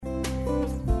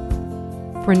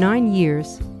For 9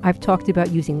 years, I've talked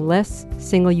about using less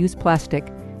single-use plastic,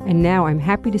 and now I'm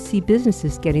happy to see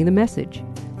businesses getting the message.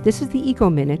 This is the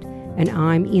Eco Minute, and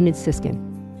I'm Enid Siskin.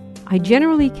 I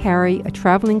generally carry a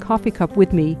traveling coffee cup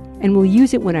with me and will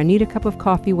use it when I need a cup of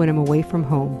coffee when I'm away from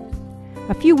home.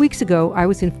 A few weeks ago, I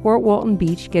was in Fort Walton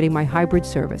Beach getting my hybrid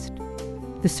serviced.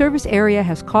 The service area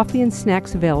has coffee and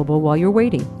snacks available while you're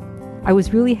waiting. I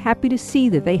was really happy to see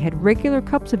that they had regular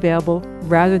cups available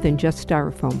rather than just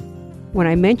styrofoam. When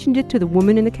I mentioned it to the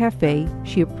woman in the cafe,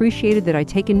 she appreciated that I'd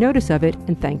taken notice of it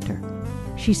and thanked her.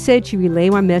 She said she'd relay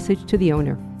my message to the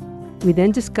owner. We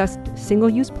then discussed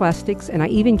single-use plastics, and I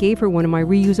even gave her one of my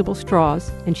reusable straws,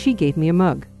 and she gave me a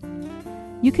mug.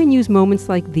 You can use moments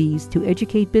like these to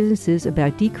educate businesses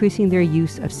about decreasing their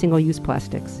use of single-use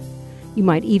plastics. You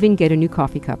might even get a new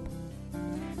coffee cup.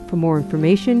 For more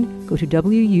information, go to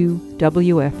wuwf.org.